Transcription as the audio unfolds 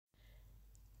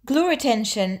Glue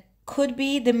retention could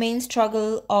be the main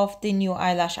struggle of the new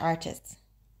eyelash artists.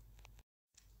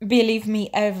 Believe me,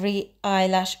 every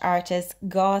eyelash artist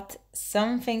got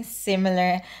something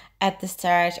similar at the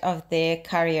start of their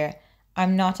career.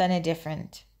 I'm not any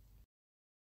different.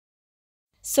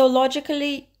 So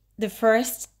logically, the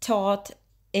first thought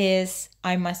is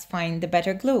I must find the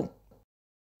better glue.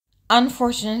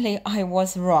 Unfortunately, I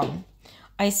was wrong.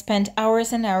 I spent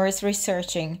hours and hours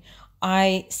researching.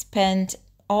 I spent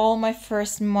all my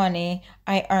first money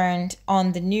I earned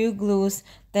on the new glues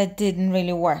that didn't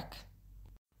really work.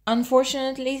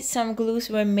 Unfortunately, some glues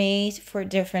were made for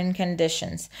different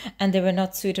conditions and they were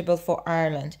not suitable for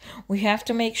Ireland. We have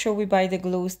to make sure we buy the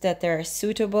glues that are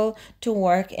suitable to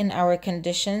work in our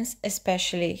conditions,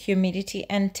 especially humidity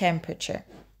and temperature.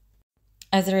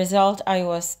 As a result, I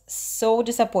was so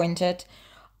disappointed.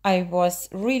 I was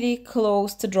really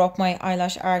close to drop my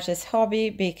eyelash artist hobby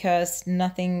because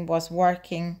nothing was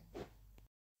working.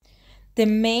 The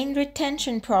main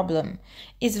retention problem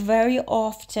is very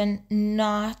often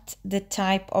not the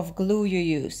type of glue you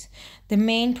use. The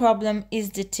main problem is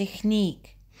the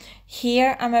technique.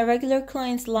 Here are my regular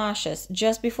client's lashes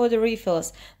just before the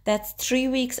refills. That's 3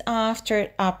 weeks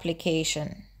after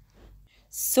application.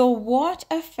 So what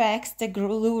affects the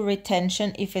glue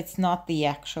retention if it's not the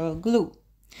actual glue?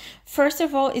 First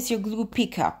of all, is your glue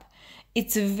pickup.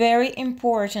 It's very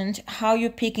important how you're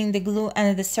picking the glue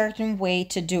and the certain way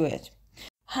to do it.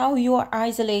 How you are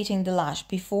isolating the lash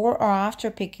before or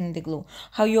after picking the glue.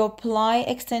 How you apply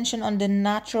extension on the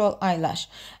natural eyelash.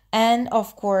 And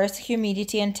of course,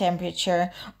 humidity and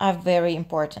temperature are very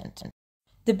important.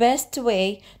 The best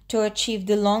way to achieve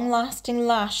the long-lasting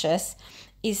lashes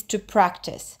is to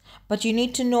practice, but you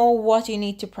need to know what you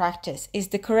need to practice. Is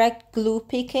the correct glue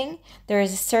picking? There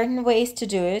is certain ways to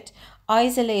do it.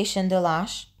 Isolation the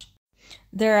lash.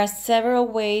 There are several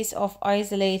ways of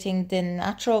isolating the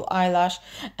natural eyelash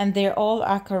and they all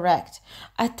are correct.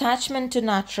 Attachment to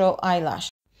natural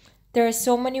eyelash. There are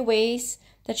so many ways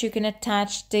that you can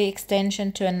attach the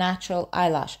extension to a natural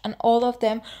eyelash and all of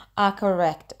them are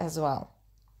correct as well.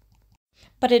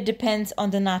 But it depends on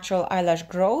the natural eyelash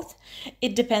growth,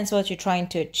 it depends what you're trying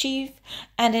to achieve,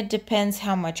 and it depends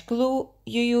how much glue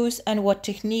you use and what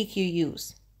technique you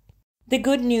use. The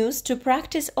good news, to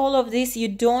practice all of this, you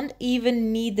don't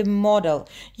even need the model.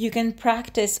 You can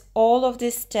practice all of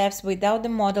these steps without the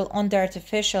model on the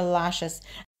artificial lashes.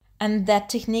 And that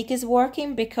technique is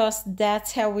working because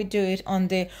that's how we do it on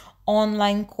the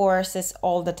online courses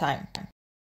all the time.